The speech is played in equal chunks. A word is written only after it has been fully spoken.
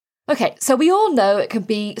Okay, so we all know it can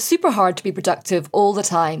be super hard to be productive all the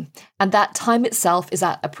time, and that time itself is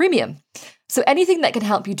at a premium. So anything that can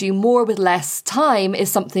help you do more with less time is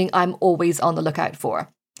something I'm always on the lookout for.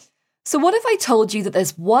 So what if I told you that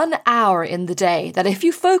there's 1 hour in the day that if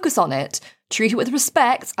you focus on it, treat it with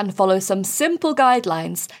respect and follow some simple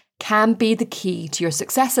guidelines, can be the key to your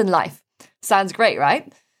success in life? Sounds great,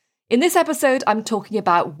 right? In this episode, I'm talking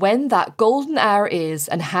about when that golden hour is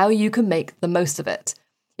and how you can make the most of it.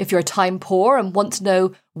 If you're time poor and want to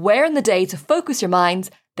know where in the day to focus your mind,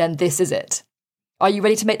 then this is it. Are you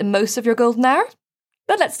ready to make the most of your golden hour?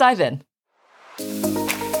 Then let's dive in.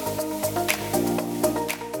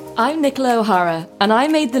 I'm Nicola O'Hara, and I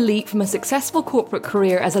made the leap from a successful corporate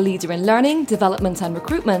career as a leader in learning, development and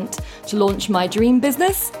recruitment to launch my dream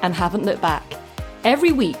business and haven't looked back.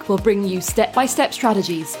 Every week we'll bring you step-by-step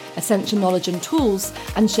strategies, essential knowledge and tools,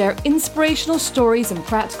 and share inspirational stories and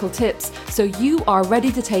practical tips so you are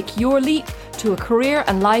ready to take your leap to a career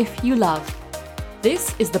and life you love.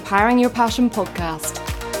 This is the Powering Your Passion podcast.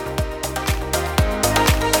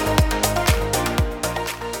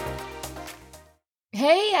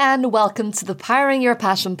 Hey, and welcome to the Powering Your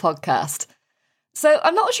Passion podcast. So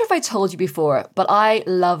I'm not sure if I told you before, but I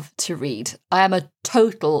love to read. I am a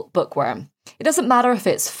total bookworm. It doesn't matter if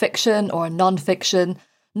it's fiction or non-fiction,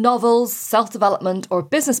 novels, self-development or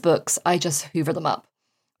business books, I just hoover them up.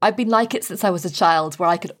 I've been like it since I was a child, where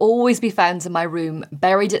I could always be found in my room,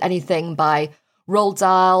 buried in anything by Roald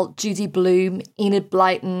Dahl, Judy Blume, Enid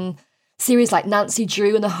Blyton, series like Nancy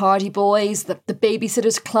Drew and the Hardy Boys, the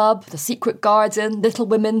Babysitter's Club, The Secret Garden, Little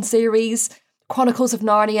Women series, Chronicles of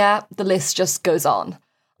Narnia, the list just goes on.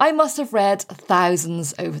 I must have read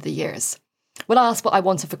thousands over the years. When asked what I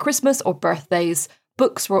wanted for Christmas or birthdays,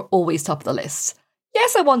 books were always top of the list.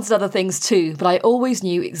 Yes, I wanted other things too, but I always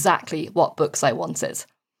knew exactly what books I wanted.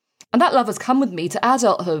 And that love has come with me to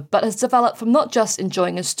adulthood, but has developed from not just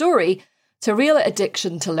enjoying a story to real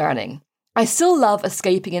addiction to learning. I still love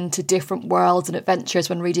escaping into different worlds and adventures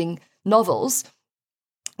when reading novels,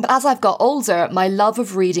 but as I've got older, my love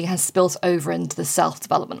of reading has spilt over into the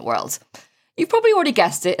self-development world. You've probably already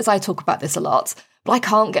guessed it, as I talk about this a lot, but I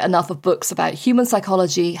can't get enough of books about human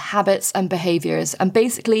psychology, habits and behaviours, and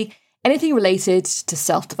basically anything related to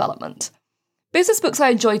self-development. Business books I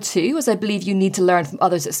enjoy too, as I believe you need to learn from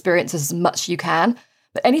others' experiences as much as you can,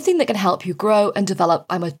 but anything that can help you grow and develop,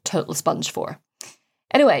 I'm a total sponge for.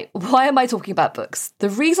 Anyway, why am I talking about books? The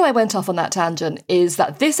reason I went off on that tangent is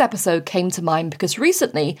that this episode came to mind because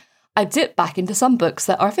recently I dipped back into some books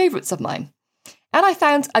that are favourites of mine. And I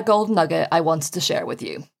found a golden nugget I wanted to share with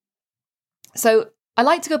you. So I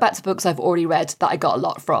like to go back to books I've already read that I got a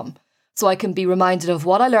lot from, so I can be reminded of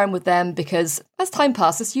what I learned with them because as time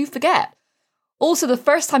passes, you forget. Also, the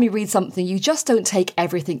first time you read something, you just don't take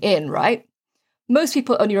everything in, right? Most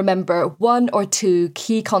people only remember one or two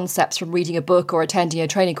key concepts from reading a book or attending a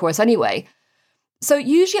training course anyway. So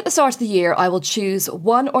usually at the start of the year, I will choose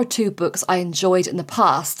one or two books I enjoyed in the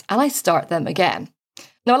past and I start them again.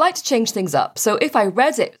 Now, I like to change things up, so if I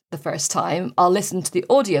read it the first time, I'll listen to the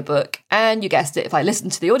audiobook, and you guessed it, if I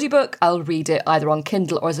listen to the audiobook, I'll read it either on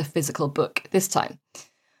Kindle or as a physical book this time.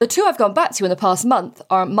 The two I've gone back to in the past month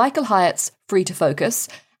are Michael Hyatt's Free to Focus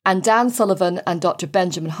and Dan Sullivan and Dr.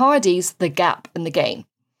 Benjamin Hardy's The Gap and the Gain.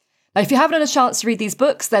 Now, if you haven't had a chance to read these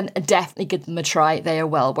books, then definitely give them a try, they are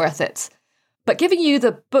well worth it. But giving you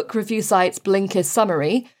the book review site's Blinkist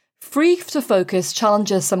summary, Free to Focus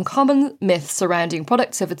challenges some common myths surrounding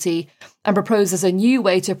productivity and proposes a new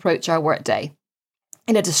way to approach our workday.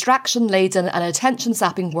 In a distraction-laden and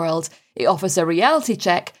attention-sapping world, it offers a reality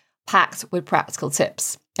check packed with practical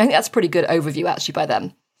tips. I think that's a pretty good overview actually by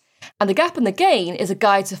them. And The Gap and the Gain is a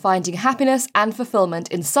guide to finding happiness and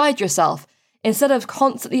fulfillment inside yourself instead of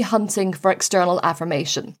constantly hunting for external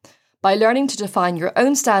affirmation. By learning to define your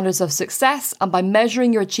own standards of success and by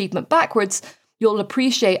measuring your achievement backwards, you'll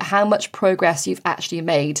appreciate how much progress you've actually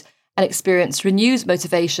made and experience renewed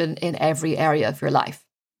motivation in every area of your life.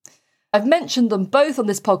 I've mentioned them both on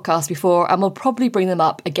this podcast before and will probably bring them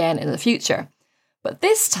up again in the future. But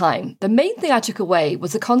this time, the main thing I took away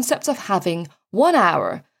was the concept of having 1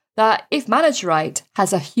 hour that, if managed right,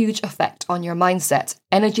 has a huge effect on your mindset,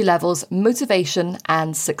 energy levels, motivation,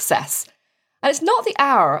 and success. And it's not the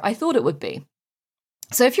hour I thought it would be.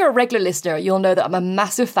 So if you're a regular listener, you'll know that I'm a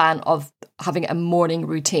massive fan of having a morning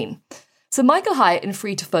routine. So Michael Hyatt in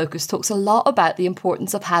Free to Focus talks a lot about the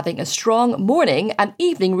importance of having a strong morning and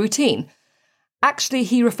evening routine. Actually,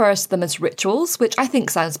 he refers to them as rituals, which I think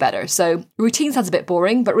sounds better. So routine sounds a bit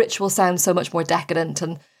boring, but ritual sounds so much more decadent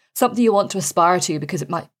and something you want to aspire to because it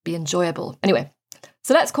might be enjoyable. Anyway,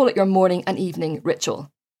 so let's call it your morning and evening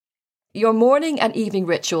ritual. Your morning and evening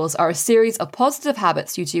rituals are a series of positive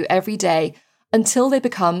habits you do every day until they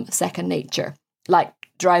become second nature, like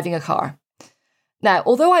driving a car. Now,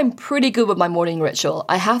 although I'm pretty good with my morning ritual,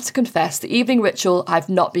 I have to confess the evening ritual I've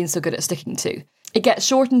not been so good at sticking to. It gets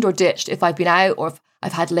shortened or ditched if I've been out or if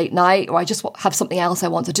I've had late night or I just have something else I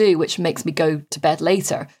want to do, which makes me go to bed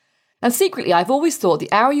later. And secretly, I've always thought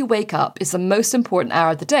the hour you wake up is the most important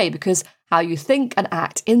hour of the day because how you think and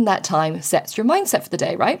act in that time sets your mindset for the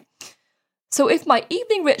day, right? So if my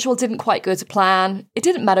evening ritual didn't quite go to plan, it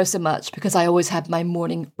didn't matter so much because I always had my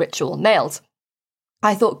morning ritual nailed.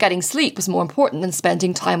 I thought getting sleep was more important than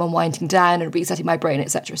spending time on winding down and resetting my brain,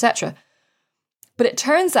 etc., etc. But it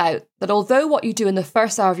turns out that although what you do in the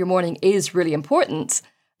first hour of your morning is really important,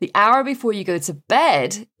 the hour before you go to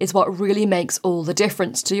bed is what really makes all the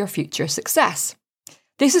difference to your future success.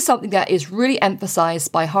 This is something that is really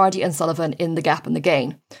emphasised by Hardy and Sullivan in The Gap and the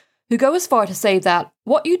Gain, who go as far to say that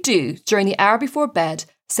what you do during the hour before bed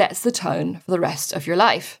sets the tone for the rest of your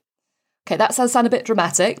life. Okay, that does sound a bit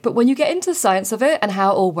dramatic, but when you get into the science of it and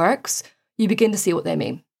how it all works, you begin to see what they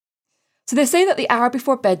mean. So they say that the hour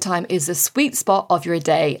before bedtime is the sweet spot of your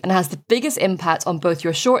day and has the biggest impact on both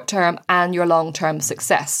your short-term and your long-term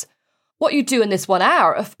success. What you do in this 1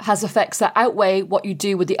 hour has effects that outweigh what you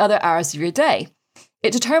do with the other hours of your day.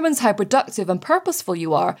 It determines how productive and purposeful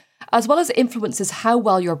you are, as well as it influences how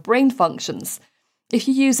well your brain functions. If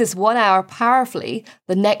you use this 1 hour powerfully,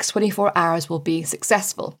 the next 24 hours will be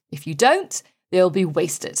successful. If you don't, they'll be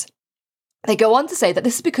wasted. They go on to say that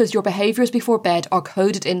this is because your behaviours before bed are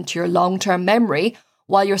coded into your long-term memory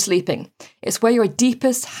while you're sleeping. It's where your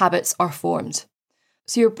deepest habits are formed.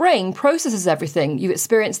 So your brain processes everything you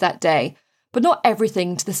experienced that day, but not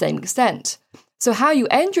everything to the same extent. So how you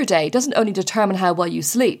end your day doesn't only determine how well you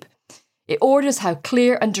sleep. It orders how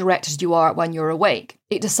clear and directed you are when you're awake.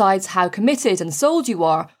 It decides how committed and sold you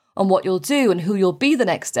are on what you'll do and who you'll be the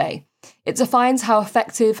next day. It defines how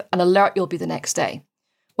effective and alert you'll be the next day.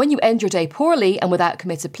 When you end your day poorly and without a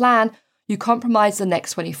committed plan, you compromise the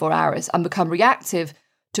next 24 hours and become reactive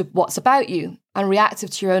to what's about you and reactive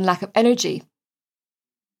to your own lack of energy.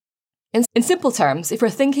 In simple terms, if you're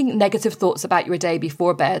thinking negative thoughts about your day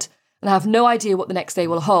before bed and have no idea what the next day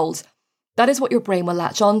will hold, that is what your brain will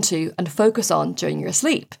latch onto and focus on during your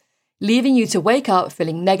sleep, leaving you to wake up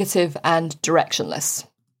feeling negative and directionless.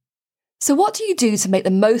 So what do you do to make the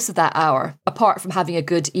most of that hour, apart from having a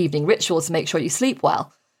good evening ritual to make sure you sleep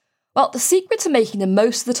well? Well, the secret to making the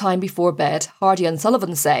most of the time before bed, Hardy and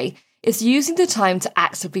Sullivan say, is using the time to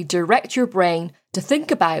actively direct your brain to think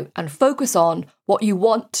about and focus on what you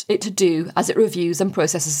want it to do as it reviews and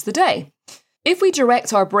processes the day. If we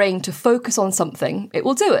direct our brain to focus on something, it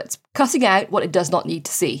will do it, cutting out what it does not need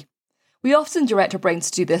to see. We often direct our brain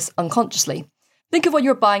to do this unconsciously. Think of when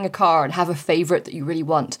you're buying a car and have a favourite that you really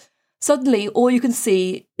want. Suddenly, all you can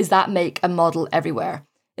see is that make and model everywhere.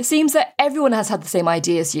 It seems that everyone has had the same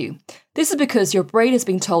idea as you. This is because your brain has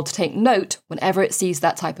been told to take note whenever it sees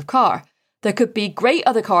that type of car. There could be great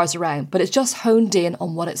other cars around, but it's just honed in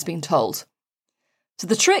on what it's been told. So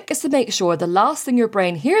the trick is to make sure the last thing your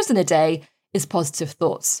brain hears in a day is positive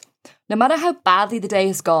thoughts. No matter how badly the day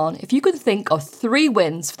has gone, if you can think of 3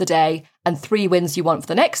 wins for the day and 3 wins you want for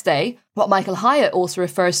the next day, what Michael Hyatt also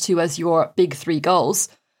refers to as your big 3 goals,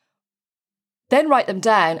 then write them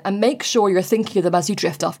down and make sure you're thinking of them as you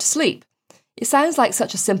drift off to sleep. It sounds like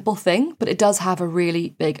such a simple thing, but it does have a really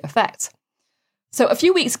big effect. So a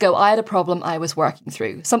few weeks ago, I had a problem I was working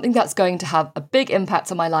through, something that's going to have a big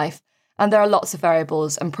impact on my life, and there are lots of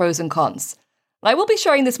variables and pros and cons. I will be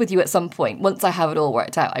sharing this with you at some point, once I have it all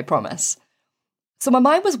worked out, I promise. So my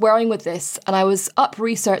mind was whirring with this, and I was up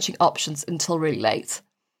researching options until really late.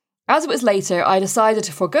 As it was later, I decided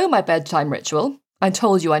to forego my bedtime ritual. I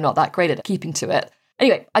told you I'm not that great at keeping to it.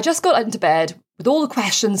 Anyway, I just got into bed with all the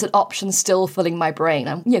questions and options still filling my brain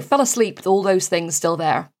and fell asleep with all those things still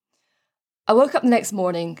there. I woke up the next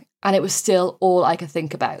morning and it was still all I could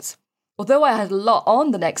think about. Although I had a lot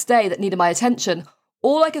on the next day that needed my attention,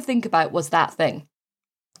 all I could think about was that thing.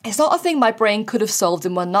 It's not a thing my brain could have solved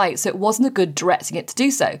in one night, so it wasn't a good directing it to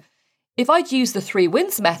do so. If I'd used the 3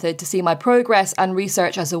 wins method to see my progress and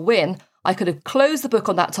research as a win, I could have closed the book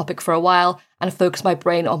on that topic for a while and focused my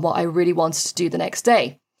brain on what I really wanted to do the next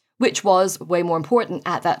day, which was way more important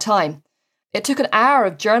at that time. It took an hour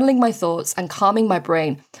of journaling my thoughts and calming my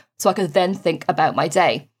brain so I could then think about my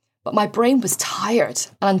day. But my brain was tired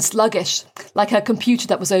and sluggish, like a computer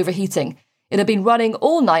that was overheating. It had been running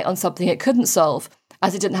all night on something it couldn't solve,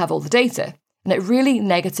 as it didn't have all the data, and it really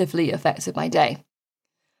negatively affected my day.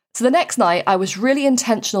 So the next night, I was really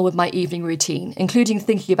intentional with my evening routine, including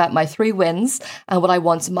thinking about my 3 wins and what I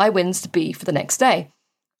wanted my wins to be for the next day.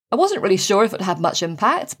 I wasn't really sure if it would have much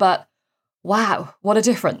impact, but wow, what a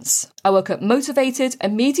difference. I woke up motivated,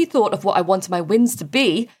 immediately thought of what I wanted my wins to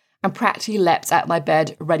be, and practically leapt out of my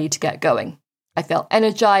bed ready to get going. I felt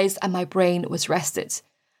energized and my brain was rested.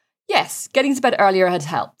 Yes, getting to bed earlier had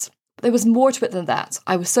helped, but there was more to it than that.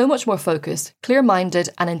 I was so much more focused, clear-minded,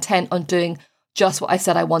 and intent on doing just what I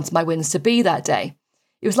said I wanted my wins to be that day.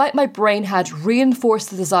 It was like my brain had reinforced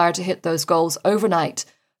the desire to hit those goals overnight,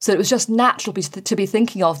 so it was just natural to be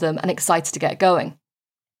thinking of them and excited to get going.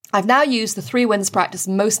 I've now used the 3 wins practice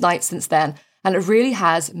most nights since then, and it really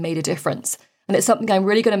has made a difference. And it's something I'm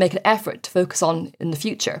really going to make an effort to focus on in the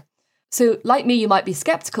future. So like me, you might be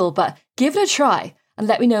skeptical, but give it a try and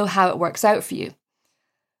let me know how it works out for you.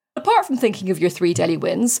 Apart from thinking of your 3 daily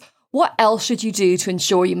wins, what else should you do to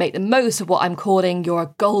ensure you make the most of what I'm calling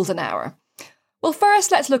your golden hour? Well,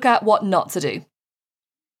 first, let's look at what not to do.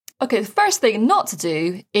 Okay, the first thing not to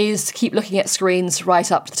do is to keep looking at screens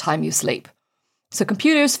right up to the time you sleep. So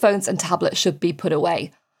computers, phones, and tablets should be put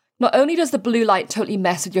away. Not only does the blue light totally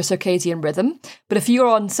mess with your circadian rhythm, but if you're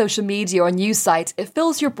on social media or news sites, it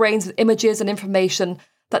fills your brains with images and information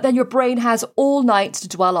that then your brain has all night to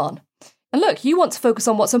dwell on. And look, you want to focus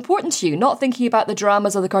on what's important to you, not thinking about the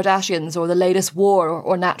dramas of the Kardashians or the latest war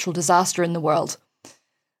or natural disaster in the world.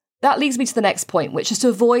 That leads me to the next point, which is to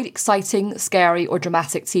avoid exciting, scary, or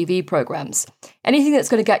dramatic TV programs. Anything that's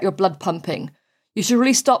going to get your blood pumping. You should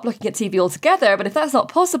really stop looking at TV altogether, but if that's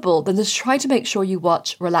not possible, then just try to make sure you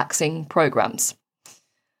watch relaxing programs.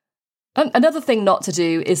 Another thing not to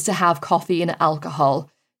do is to have coffee and alcohol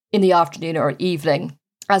in the afternoon or evening,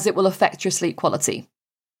 as it will affect your sleep quality.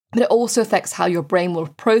 But it also affects how your brain will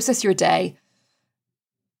process your day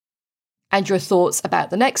and your thoughts about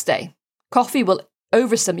the next day. Coffee will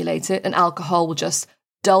overstimulate it, and alcohol will just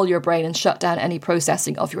dull your brain and shut down any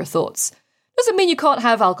processing of your thoughts. Doesn't mean you can't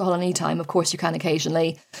have alcohol any time. Of course you can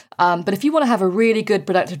occasionally. But if you want to have a really good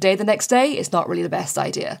productive day the next day, it's not really the best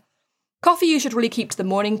idea. Coffee you should really keep to the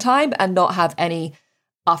morning time and not have any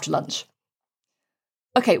after lunch.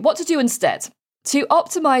 Okay, what to do instead? To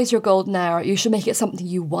optimize your golden hour, you should make it something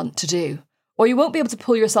you want to do, or you won't be able to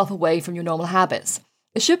pull yourself away from your normal habits.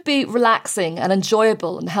 It should be relaxing and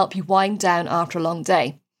enjoyable and help you wind down after a long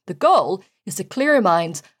day. The goal is to clear your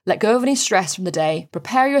mind, let go of any stress from the day,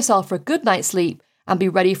 prepare yourself for a good night's sleep, and be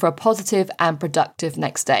ready for a positive and productive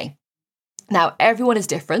next day. Now, everyone is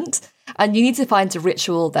different, and you need to find a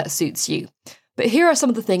ritual that suits you. But here are some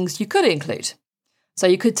of the things you could include. So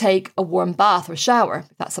you could take a warm bath or shower,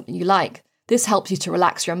 if that's something you like. This helps you to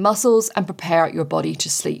relax your muscles and prepare your body to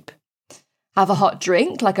sleep. Have a hot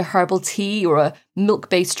drink, like a herbal tea or a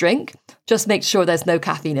milk-based drink. Just make sure there's no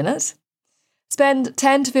caffeine in it. Spend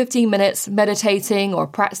 10 to 15 minutes meditating or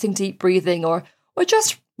practicing deep breathing or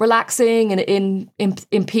just relaxing and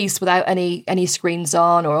in peace without any screens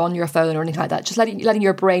on or on your phone or anything like that. Just letting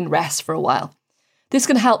your brain rest for a while. This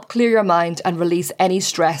can help clear your mind and release any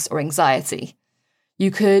stress or anxiety.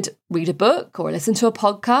 You could read a book or listen to a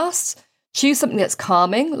podcast. Choose something that's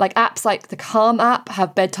calming, like apps like the Calm app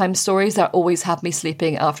have bedtime stories that always have me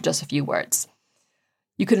sleeping after just a few words.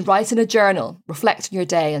 You can write in a journal, reflect on your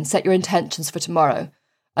day and set your intentions for tomorrow,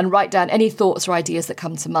 and write down any thoughts or ideas that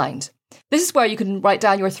come to mind. This is where you can write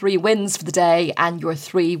down your 3 wins for the day and your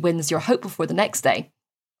 3 wins you're hopeful for the next day.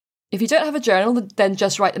 If you don't have a journal, then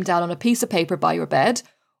just write them down on a piece of paper by your bed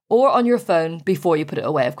or on your phone before you put it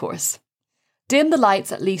away, of course. Dim the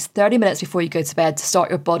lights at least 30 minutes before you go to bed to start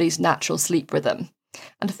your body's natural sleep rhythm.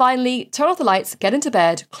 And finally, turn off the lights, get into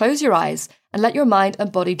bed, close your eyes, and let your mind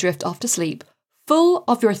and body drift off to sleep, full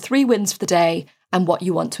of your 3 wins for the day and what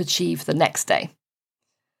you want to achieve the next day.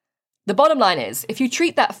 The bottom line is, if you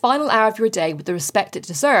treat that final hour of your day with the respect it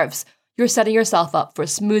deserves, you're setting yourself up for a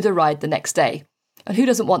smoother ride the next day. And who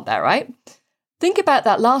doesn't want that, right? Think about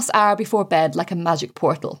that last hour before bed like a magic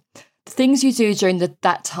portal. The things you do during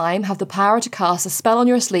that time have the power to cast a spell on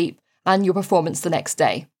your sleep and your performance the next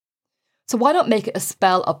day. So why not make it a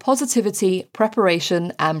spell of positivity,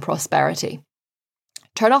 preparation, and prosperity?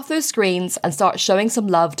 Turn off those screens and start showing some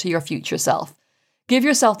love to your future self. Give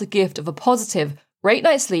yourself the gift of a positive, great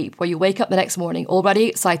night's sleep where you wake up the next morning already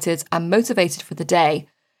excited and motivated for the day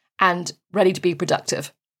and ready to be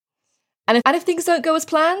productive. And if things don't go as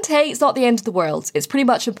planned, hey, it's not the end of the world. It's pretty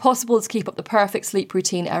much impossible to keep up the perfect sleep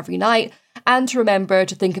routine every night and to remember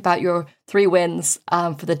to think about your 3 wins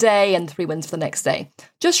for the day and 3 wins for the next day.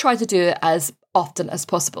 Just try to do it as often as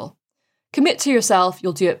possible. Commit to yourself,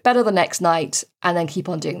 you'll do it better the next night, and then keep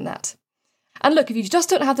on doing that. And look, if you just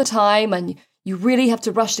don't have the time and you really have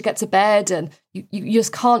to rush to get to bed and you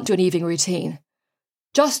just can't do an evening routine,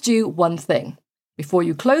 just do one thing. Before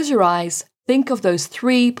you close your eyes, think of those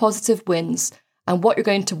 3 positive wins and what you're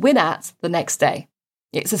going to win at the next day.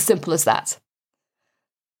 It's as simple as that.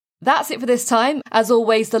 That's it for this time. As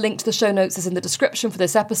always, the link to the show notes is in the description for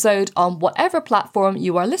this episode on whatever platform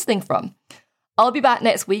you are listening from. I'll be back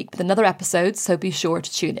next week with another episode, so be sure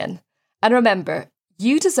to tune in. And remember,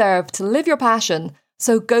 you deserve to live your passion,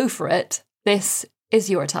 so go for it. This is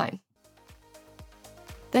your time.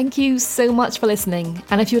 Thank you so much for listening.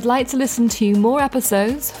 And if you'd like to listen to more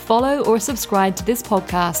episodes, follow or subscribe to this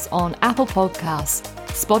podcast on Apple Podcasts,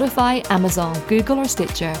 Spotify, Amazon, Google or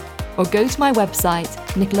Stitcher, or go to my website,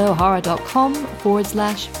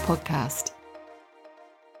 nicolaohara.com/podcast.